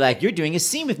and be like, you're doing a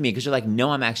scene with me, because you're like,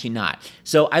 no, I'm actually not.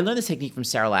 So I learned this technique from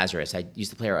Sarah Lazarus. I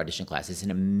used to play her audition class. It's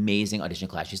an amazing audition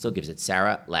class. She still gives it.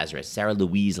 Sarah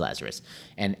Louise Lazarus,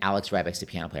 and Alex Rybeck's the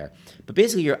piano player. But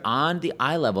basically, you're on the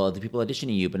eye level of the people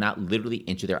auditioning you, but not literally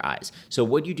into their eyes. So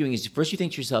what you're doing is, first you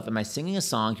think to yourself, am I singing a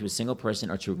song to a single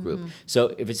person or to a group? Mm-hmm.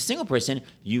 So if it's a single person,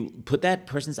 you put that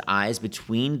person's eyes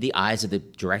between the eyes of the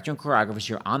director and choreographer,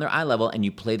 so you're on their eye level, and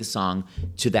you play the song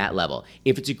to that level.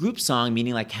 If it's a group song,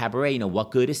 meaning like cabaret,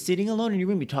 what good is sitting alone in your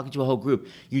room? You're talking to a whole group.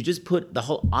 You just put the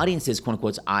whole audience's quote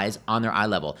unquote eyes on their eye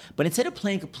level. But instead of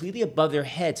playing completely above their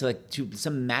head to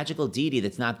some magical deity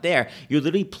that's not there, you're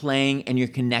literally playing and you're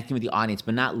connecting with the audience,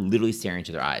 but not literally staring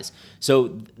into their eyes.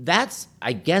 So that's,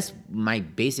 I guess, my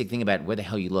basic thing about where the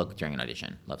hell you look during an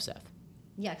audition. Love, Seth.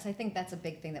 Yeah, because I think that's a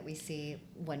big thing that we see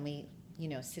when we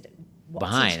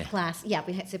Behind. teach class. Yeah,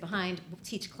 we sit behind,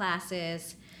 teach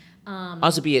classes.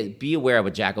 Also, be aware of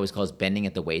what Jack always calls bending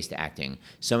at the waist acting.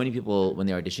 So many people, when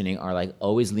they're auditioning, are like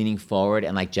always leaning forward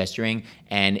and like gesturing,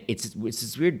 and it's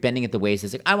this weird bending at the waist.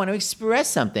 It's like, I want to express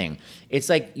something. It's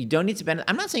like you don't need to bend.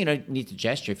 I'm not saying you don't need to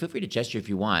gesture. Feel free to gesture if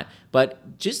you want,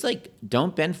 but just like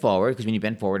don't bend forward, because when you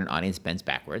bend forward, an audience bends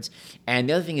backwards. And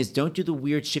the other thing is, don't do the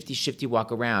weird shifty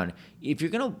walk around. If you're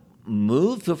gonna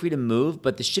move, feel free to move,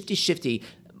 but the shifty.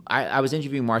 I was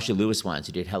interviewing Marcia Lewis once,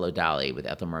 who did Hello Dolly with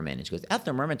Ethel Merman, and she goes,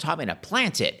 Ethel Merman taught me to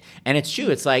plant it. And it's true.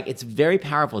 It's like, it's very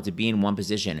powerful to be in one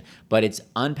position, but it's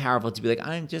unpowerful to be like,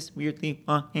 I'm just weirdly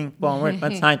walking forward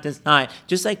from side to side.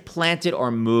 Just like plant it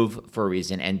or move for a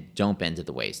reason, and don't bend at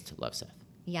the waist. Love, Seth.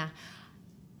 Yeah.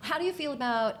 How do you feel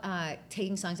about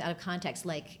taking songs out of context?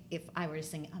 Like if I were to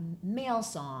sing a male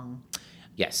song.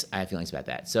 Yes, I have feelings about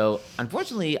that. So,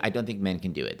 unfortunately, I don't think men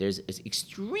can do it. There's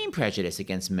extreme prejudice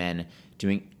against men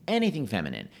doing anything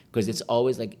feminine, because it's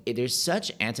always like, there's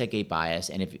such anti-gay bias.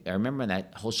 And if I remember when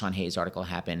that whole Sean Hayes article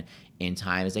happened in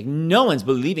Time, it's like, no one's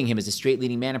believing him as a straight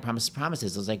leading man and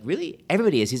promises. I was like, really?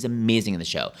 Everybody is. He's amazing in the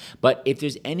show. But if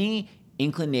there's any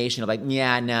inclination of like,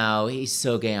 yeah, no, he's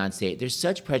so gay on stage, there's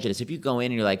such prejudice. If you go in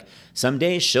and you're like,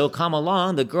 someday she'll come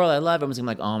along, the girl I love, everyone's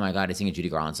gonna be like, oh my God, I sing a Judy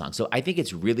Garland song. So I think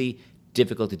it's really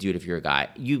difficult to do it if you're a guy.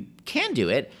 You can do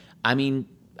it. I mean,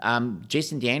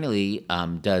 Jason Daniely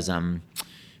does.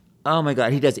 Oh my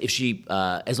God, he does. If she,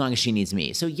 as long as she needs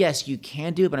me. So yes, you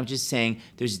can do it, but I'm just saying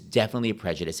there's definitely a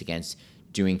prejudice against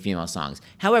doing female songs.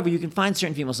 However, you can find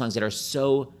certain female songs that are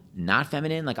so not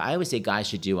feminine. Like I always say, guys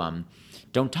should do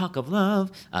Don't Talk of Love.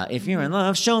 If You're in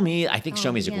Love, Show Me. I think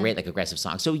Show Me is a great, like, aggressive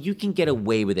song. So you can get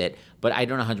away with it, but I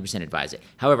don't 100% advise it.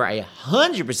 However, I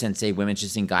 100% say women should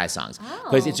sing guy songs,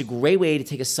 because it's a great way to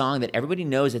take a song that everybody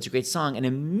knows that's a great song and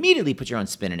immediately put your own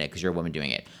spin in it because you're a woman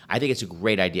doing it. I think it's a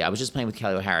great idea. I was just playing with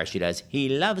Kelly O'Hara. She does He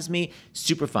Loves Me.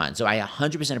 Super fun. So I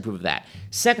 100% approve of that.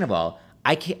 Second of all,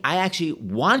 I actually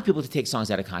want people to take songs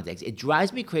out of context. It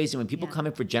drives me crazy when people come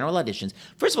in for general auditions.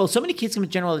 First of all, so many kids come in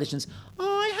general auditions.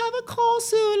 I have a call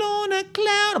soon on a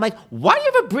cloud. I'm like, why do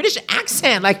you have a British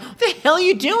accent? Like, what the hell are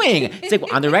you doing? It's like,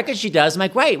 well, on the record she does. I'm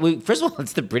like, right. Well, first of all,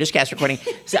 it's the British cast recording.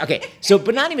 So,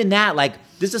 but not even that. Like,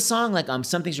 there's a song like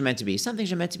Some Things Are Meant to Be. Some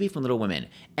Things Are Meant to Be from Little Women.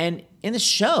 And in the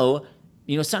show,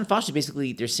 Sutton Foster,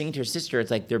 basically, they're singing to her sister.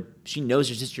 It's like she knows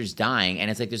her sister's dying,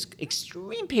 and it's like there's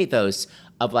extreme pathos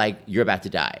of like, you're about to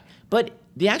die. But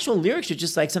the actual lyrics are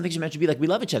just like, some things are meant to be like, we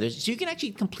love each other. So you can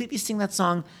actually completely sing that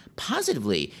song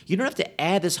positively. You don't have to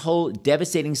add this whole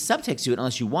devastating subtext to it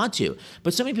unless you want to.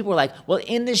 But so many people are like, well,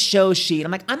 in this show, and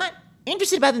I'm like, I'm not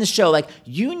interested about it in the show. Like,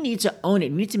 you need to own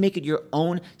it. You need to make it your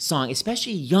own song,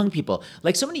 especially young people.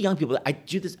 Like, so many young people, I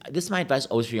do this is my advice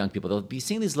always for young people. They'll be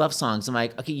singing these love songs. I'm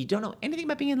like, okay, you don't know anything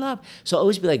about being in love. So I'll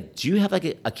always be like, do you have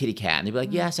like a kitty cat? And they'll be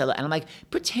like, yes, I love. And I'm like,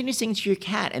 pretend you're singing to your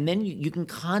cat. And then you can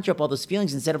conjure up all those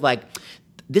feelings instead of like,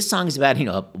 this song is about,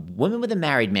 a woman with a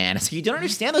married man. So you don't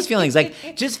understand those feelings.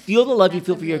 Like, just feel the love you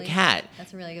feel for your cat.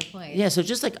 That's a really good point. Yeah, so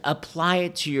just like apply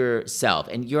it to yourself.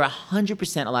 And you're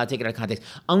 100% allowed to take it out of context.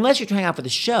 Unless you're trying out for the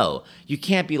show. You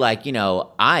can't be like,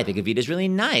 I think Evita's really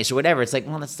nice or whatever. It's like,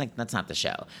 well, that's not the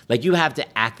show. Like, you have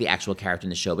to act the actual character in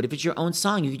the show. But if it's your own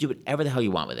song, you can do whatever the hell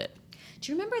you want with it.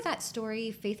 Do you remember that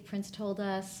story Faith Prince told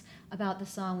us about the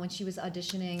song when she was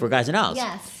auditioning? For Guys and Dolls.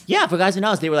 Yes. Yeah, for Guys and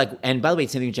Dolls. They were like, and by the way,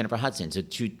 it's same thing with Jennifer Hudson. So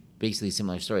two basically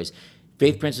similar stories.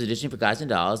 Faith Prince was auditioning for Guys and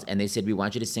Dolls, and they said, we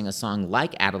want you to sing a song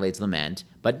like Adelaide's Lament,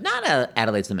 but not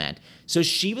Adelaide's Lament. So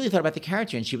she really thought about the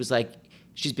character, and she was like,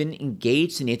 she's been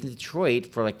engaged to Nathan Detroit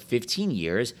for like 15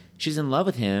 years. She's in love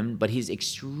with him, but he's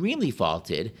extremely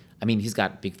faulted. I mean, he's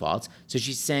got big faults. So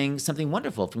she's saying something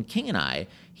wonderful from King and I.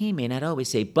 He may not always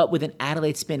say, but with an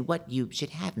Adelaide spin, what you should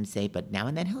have him say, but now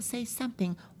and then he'll say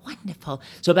something wonderful.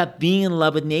 So about being in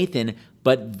love with Nathan,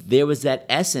 but there was that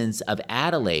essence of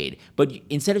Adelaide. But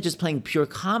instead of just playing pure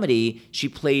comedy, she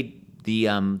played the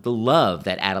love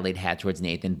that Adelaide had towards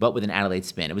Nathan, but with an Adelaide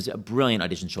spin. It was a brilliant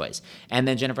audition choice. And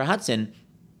then Jennifer Hudson,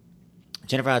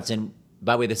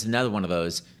 by the way, this is another one of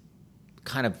those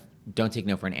kind of don't take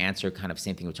no for an answer, kind of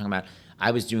same thing we're talking about. I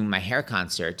was doing my hair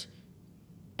concert,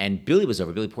 and Billy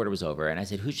Porter was over, and I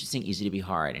said, who should sing Easy to Be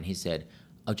Hard? And he said,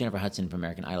 oh, Jennifer Hudson from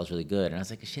American Idol is really good. And I was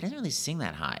like, she doesn't really sing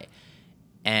that high.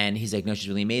 And he's like, no, she's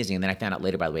really amazing. And then I found out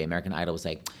later, by the way, American Idol was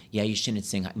like, yeah, you shouldn't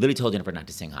sing high. Literally told Jennifer not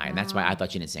to sing high. And that's why I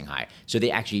thought she didn't sing high. So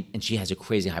they actually, and she has a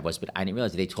crazy high voice, but I didn't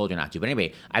realize that they told her not to. But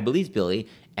anyway, I believed Billy,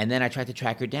 and then I tried to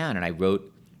track her down, and I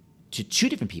wrote to two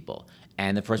different people.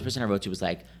 And the first person I wrote to was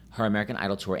like, her American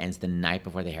Idol tour ends the night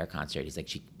before the Hair concert. He's like,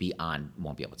 she'd be on,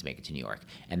 won't be able to make it to New York.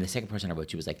 And the second person I wrote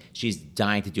to was like, she's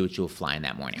dying to do it, she'll fly in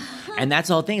that morning. And that's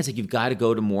the whole thing. It's like, you've got to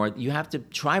go to more, you have to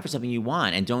try for something you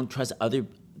want, and don't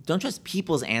trust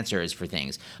people's answers for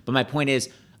things. But my point is,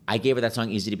 I gave her that song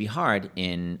Easy to Be Hard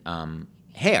in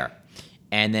Hair.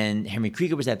 And then Henry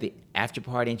Krieger was at the after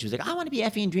party, and she was like, I want to be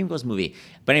Effie in Dreamgirls movie.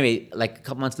 But anyway, like a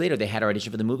couple months later, they had her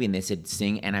audition for the movie, and they said,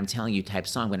 sing And I'm Telling You type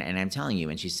song, and I'm Telling You.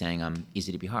 And she sang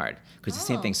Easy to Be Hard, because it's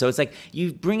the same thing. So it's like,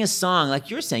 you bring a song, like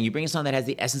you're saying, you bring a song that has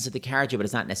the essence of the character, but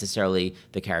it's not necessarily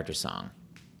the character's song.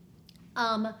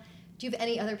 Do you have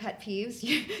any other pet peeves?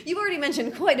 You've already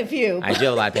mentioned quite a few. I do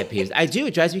have a lot of pet peeves. I do.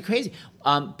 It drives me crazy.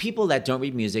 People that don't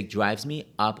read music drives me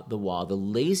up the wall. The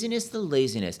laziness.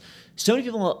 So many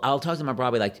people, I'll talk to them on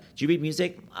Broadway, like, do you read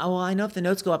music? Oh, well, I know if the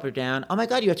notes go up or down. Oh my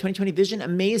God, you have 20/20 vision?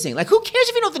 Amazing. Like, who cares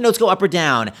if you know if the notes go up or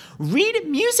down? Read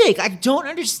music. I don't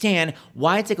understand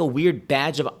why it's like a weird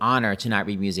badge of honor to not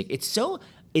read music. It's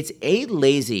A,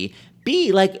 lazy.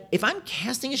 B, like, if I'm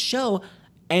casting a show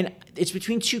and it's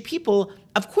between two people,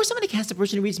 of course I'm going to cast a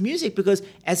person who reads music, because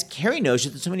as Carrie knows,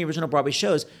 she's in so many original Broadway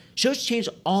shows change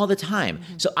all the time.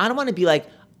 Mm-hmm. So I don't want to be like,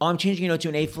 oh, I'm changing your note to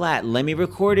an A flat. Let me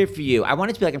record it for you. I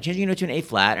want it to be like, I'm changing your note to an A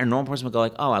flat, and a normal person will go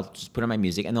like, oh, I'll just put on my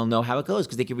music, and they'll know how it goes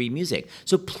because they can read music.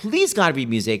 So please, God, read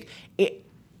music.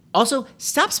 Also,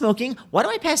 stop smoking. Why do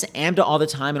I pass AMDA all the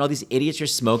time and all these idiots are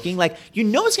smoking? Like, you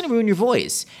know it's going to ruin your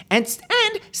voice. And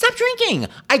stop drinking.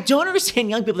 I don't understand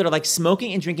young people that are like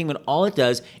smoking and drinking when all it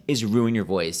does is ruin your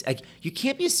voice. Like, you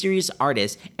can't be a serious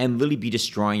artist and literally be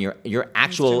destroying your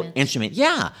actual instrument.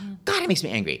 Yeah. God, it makes me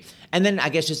angry. And then I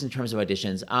guess just in terms of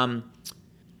auditions,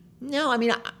 no, I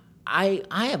mean, I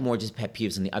have more just pet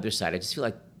peeves on the other side. I just feel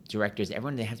like directors,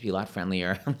 everyone, they have to be a lot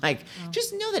friendlier. Like,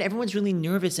 just know that everyone's really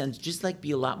nervous, and just like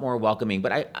be a lot more welcoming.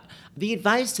 But the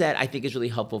advice that I think is really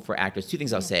helpful for actors, two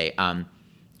things I'll say.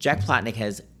 Jack Plotnick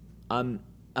has an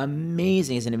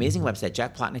amazing website,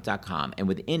 jackplotnick.com, and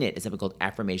within it is something called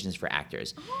Affirmations for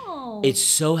Actors. Oh. It's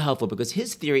so helpful because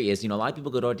his theory is, a lot of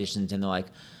people go to auditions and they're like,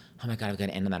 oh my God, I've got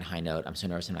to end on that high note. I'm so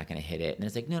nervous I'm not going to hit it. And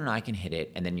it's like, no, I can hit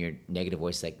it. And then your negative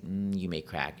voice is like, you may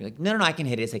crack. You're like, no, I can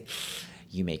hit it. It's like,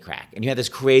 you may crack. And you have this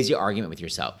crazy argument with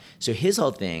yourself. So his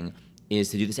whole thing is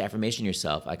to do this affirmation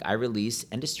yourself. Like, I release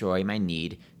and destroy my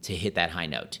need to hit that high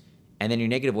note. And then your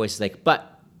negative voice is like,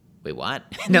 but, wait, what?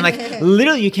 And then, like,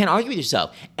 literally you can't argue with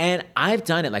yourself. And I've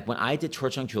done it. Like, when I did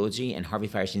Torch Song Trilogy and Harvey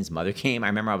Fierstein's mother came, I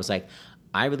remember I was like,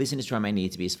 I release and destroy my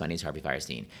need to be as funny as Harvey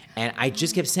Fierstein. And I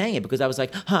just kept saying it because I was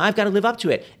like, I've got to live up to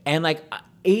it. And like,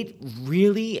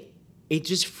 it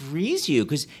just frees you,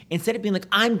 because instead of being like,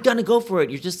 I'm going to go for it,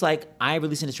 you're just like, I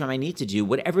release and destroy my need to do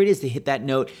whatever it is to hit that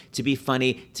note, to be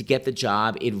funny, to get the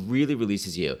job. It really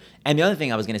releases you. And the other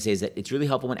thing I was going to say is that it's really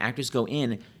helpful when actors go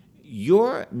in,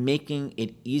 you're making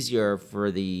it easier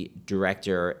for the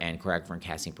director and choreographer and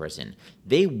casting person.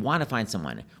 They want to find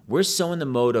someone. We're so in the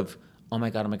mode of, oh my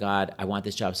God, I want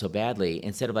this job so badly,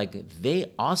 instead of like,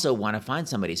 they also want to find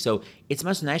somebody. So it's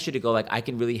much nicer to go like, I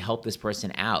can really help this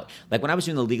person out. Like when I was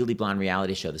doing the Legally Blonde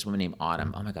reality show, this woman named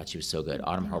Autumn, oh my God, she was so good,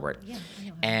 Autumn Hurwitz. Yeah,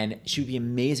 and she would be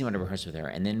amazing when I rehearsed with her.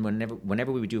 And then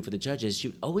whenever we would do it for the judges, she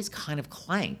would always kind of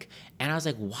clank. And I was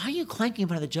like, why are you clanking in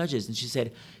front of the judges? And she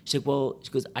said, well,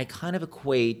 she goes, I kind of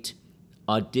equate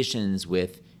auditions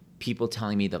with people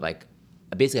telling me that like,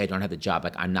 basically I don't have the job,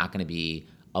 like I'm not going to be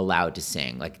allowed to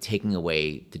sing, like taking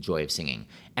away the joy of singing.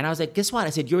 And I was like, guess what?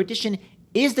 I said, your audition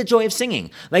is the joy of singing.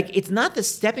 Like, it's not the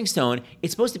stepping stone.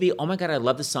 It's supposed to be, oh my God, I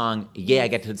love the song. Yeah, I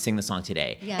get to sing the song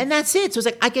today. Yes. And that's it. So it's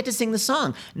like, I get to sing the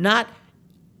song, not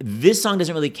this song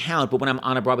doesn't really count, but when I'm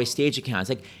on a Broadway stage, it counts.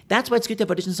 Like, that's why it's good to have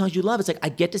audition songs you love. It's like, I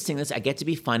get to sing this, I get to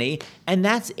be funny, and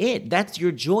that's it. That's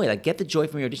your joy. Like, get the joy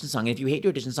from your audition song. And if you hate your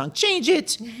audition song, change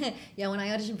it. Yeah, when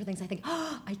I audition for things, I think,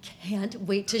 I can't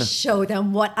wait to show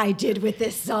them what I did with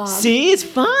this song. See, it's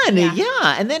fun.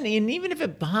 Yeah. And then, and even if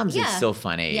it bombs, it's still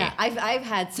funny. Yeah, I've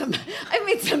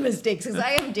made some mistakes because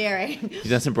I am daring. You've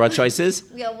done some broad choices?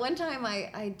 Yeah, one time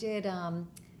I did, I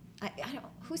don't,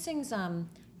 who sings,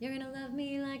 You're Gonna Love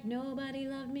Me Like Nobody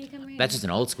Loved Me, Come Rain. That's just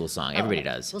an old school song. Everybody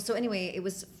does. Well, so anyway, it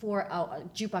was for a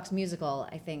jukebox musical,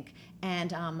 I think.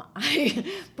 And I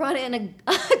brought in a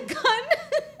gun.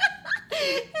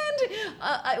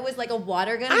 And it was like a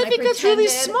water gun. I think that's really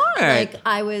smart. Like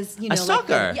I was, a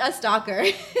stalker. Like a stalker.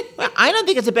 Well, I don't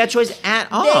think it's a bad choice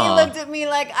at all. They looked at me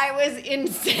like I was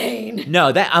insane.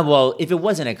 No, well, if it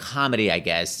wasn't a comedy, I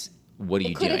guess. What are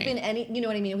you doing? It could have been any, you know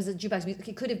what I mean? It was a jukebox music.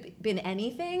 It could have been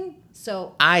anything.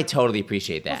 So I totally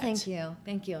appreciate that. Well,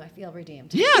 thank you. I feel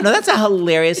redeemed. Yeah, no, that's a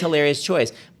hilarious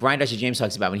choice. Brian Darcy James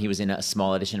talks about when he was in a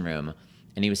small audition room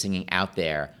and he was singing Out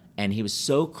There, and he was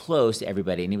so close to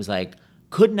everybody, and he was like,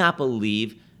 could not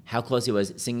believe how close he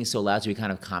was, singing so loud, so he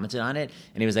kind of commented on it,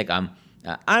 and he was like,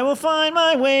 I will find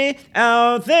my way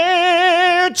out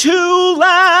there too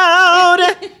loud.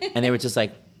 And they were just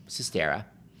like, Sistera.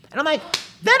 And I'm like,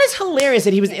 that is hilarious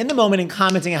that he was in the moment and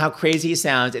commenting on how crazy he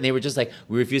sounds, and they were just like,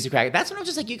 we refuse to crack it. That's when I was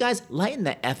just like, you guys, lighten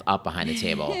the F up behind the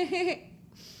table. I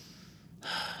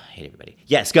hate everybody.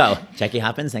 Yes, go. Jackie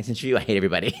Hoppins, next interview. I hate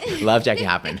everybody. Love Jackie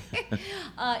Hoppin.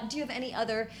 Do you have any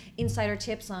other insider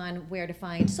tips on where to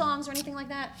find songs or anything like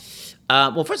that?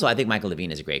 Well, first of all, I think Michael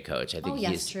Levine is a great coach. I think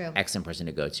he's true. An excellent person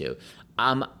to go to.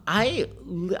 I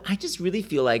just really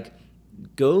feel like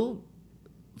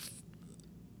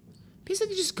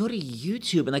basically just go to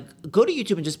YouTube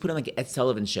and just put in like Ed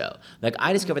Sullivan Show. Like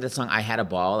I discovered that song, I Had a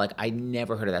Ball. Like I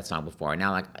never heard of that song before.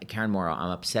 Now like Karen Morrow,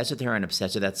 I'm obsessed with her and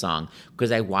obsessed with that song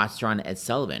because I watched her on Ed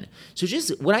Sullivan. So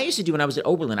just what I used to do when I was at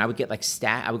Oberlin, I would get like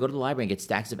I would go to the library and get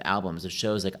stacks of albums of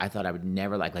shows like I thought I would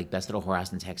never like Best Little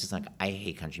Whorehouse in Texas. Like I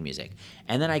hate country music.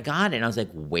 And then I got it and I was like,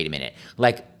 wait a minute.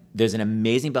 Like there's an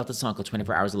amazing belted song called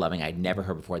 24 Hours of Loving I'd never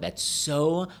heard before. That's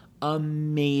so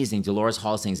amazing. Dolores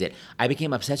Hall sings it. I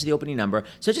became obsessed with the opening number.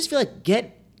 So I just feel like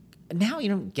obviously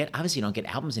you don't get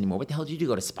albums anymore. What the hell do you do?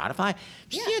 Go to Spotify?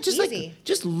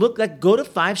 Just look, like go to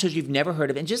 5 shows you've never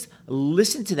heard of and just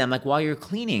listen to them like while you're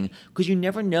cleaning, because you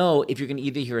never know if you're going to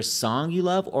either hear a song you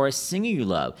love or a singer you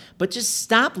love. But just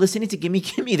stop listening to Gimme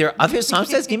Gimme. There are other songs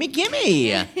that says Gimme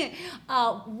Gimme.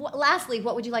 Lastly,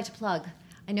 what would you like to plug?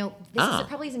 I know this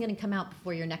probably isn't going to come out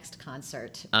before your next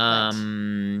concert.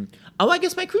 I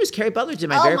guess my cruise. Carrie Butler did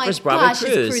my very first Broadway cruise.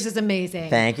 This cruise is amazing.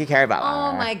 Thank you, Carrie Butler.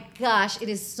 Oh my gosh, it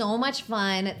is so much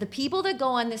fun. The people that go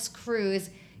on this cruise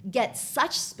get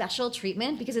such special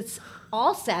treatment because it's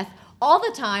all Seth, all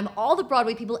the time, all the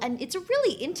Broadway people, and it's a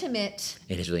really intimate.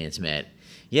 It is really intimate.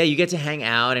 Yeah, you get to hang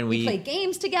out and we play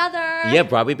games together. Yeah,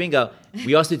 Broadway bingo.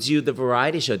 We also do the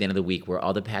variety show at the end of the week where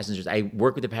all the passengers, I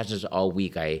work with the passengers all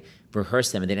week. I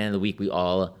rehearse them, and at the end of the week we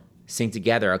all sing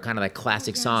together kind of like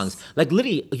classic songs. Like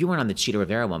literally, you weren't on the Cheetah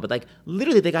Rivera one, but like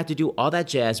literally they got to do all that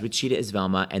jazz with Cheetah as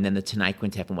Velma and then the Tonight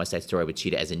Quintet from West Side Story with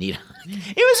Cheetah as Anita.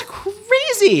 It was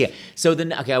crazy. So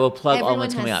then, I will plug all the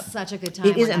ones coming up. Everyone has such a good time.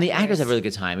 It is, and the actors have a really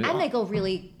good time. And they go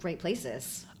really great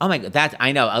places. Oh my God,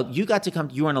 I know. You got to come,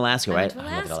 you were in Alaska, right?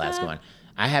 I love the Alaska one.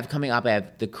 I have coming up, I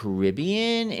have the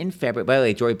Caribbean in February. By the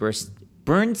way, Dory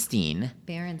Bernstein.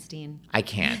 I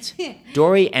can't.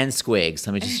 Dory and Squiggs.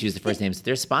 Let me just use the first names.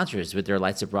 They're sponsors with their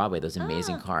Lights of Broadway, those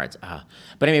amazing cards.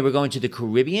 But anyway, we're going to the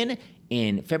Caribbean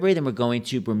in February. Then we're going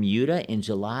to Bermuda in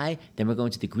July. Then we're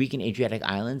going to the Greek and Adriatic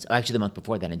Islands. Oh, actually, the month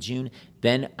before that in June.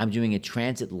 Then I'm doing a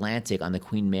transatlantic on the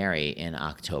Queen Mary in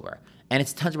October. And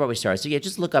it's tons of Broadway stars. So yeah,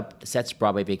 just look up Seth's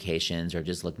Broadway Vacations or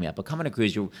just look me up. But come on a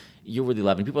cruise, you're really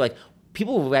loving. People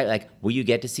were like, will you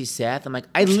get to see Seth? I'm like,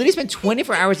 I literally spend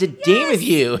 24 hours a day with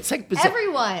you. It's like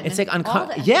everyone. It's like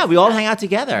we all hang out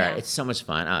together. Yeah. It's so much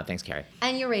fun. Oh, thanks, Carrie.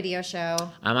 And your radio show.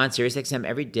 I'm on SiriusXM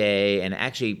every day. And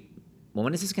actually,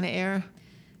 when is this going to air?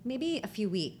 Maybe a few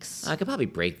weeks. I could probably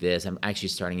break this. I'm actually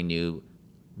starting a new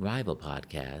rival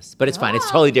podcast. But it's fine. It's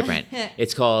totally different.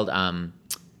 It's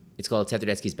called Seth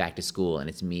Rudetsky's Back to School, and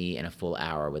it's me in a full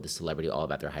hour with a celebrity all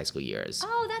about their high school years.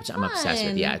 Oh, that's fun. I'm obsessed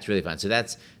with. Yeah, it's really fun. So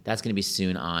that's going to be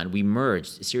soon on. We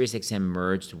merged. SiriusXM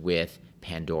merged with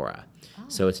Pandora. Oh.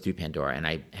 So it's through Pandora, and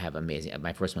I have amazing.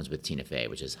 My first one's with Tina Fey,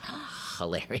 which is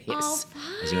hilarious. Oh,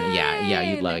 fun. Yeah,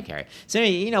 you'd love it, Carrie. So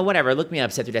anyway, whatever. Look me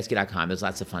up, SethRudetsky.com. There's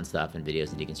lots of fun stuff and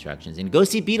videos and deconstructions. And go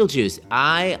see Beetlejuice.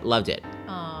 I loved it.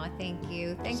 Oh, thank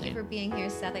you. Thank you for being here,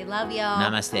 Seth. I love y'all.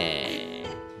 Namaste.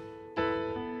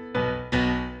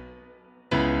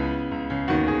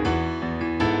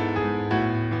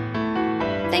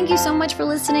 Thank you so much for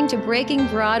listening to Breaking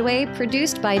Broadway,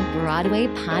 produced by Broadway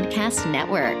Podcast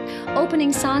Network.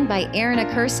 Opening song by Aaron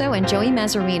Accurso and Joey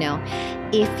Mazzarino.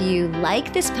 If you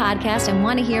like this podcast and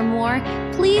want to hear more,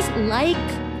 please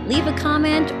leave a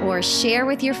comment, or share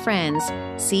with your friends.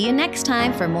 See you next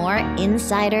time for more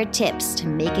insider tips to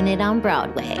making it on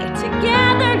Broadway.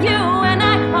 Together you and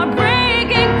I are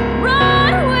breaking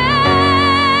Broadway.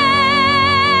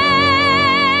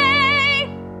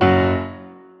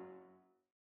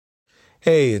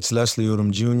 Hey, it's Leslie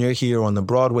Odom Jr. here on the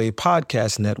Broadway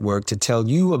Podcast Network to tell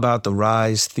you about the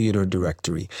Rise Theater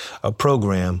Directory, a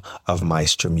program of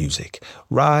Maestro Music.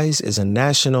 Rise is a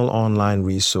national online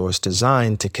resource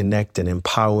designed to connect and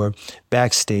empower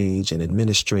backstage and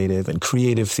administrative and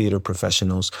creative theater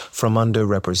professionals from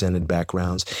underrepresented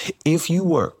backgrounds. If you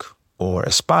work or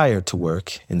aspire to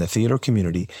work in the theater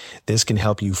community, this can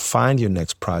help you find your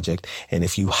next project. And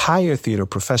if you hire theater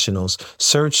professionals,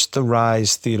 search the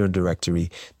Rise Theater Directory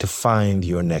to find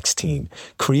your next team.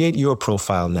 Create your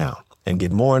profile now and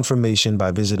get more information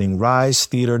by visiting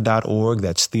risetheater.org.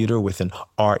 That's theater with an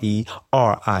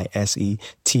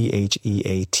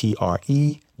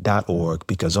RERISETHEATRE.org,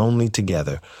 because only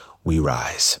together we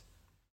rise.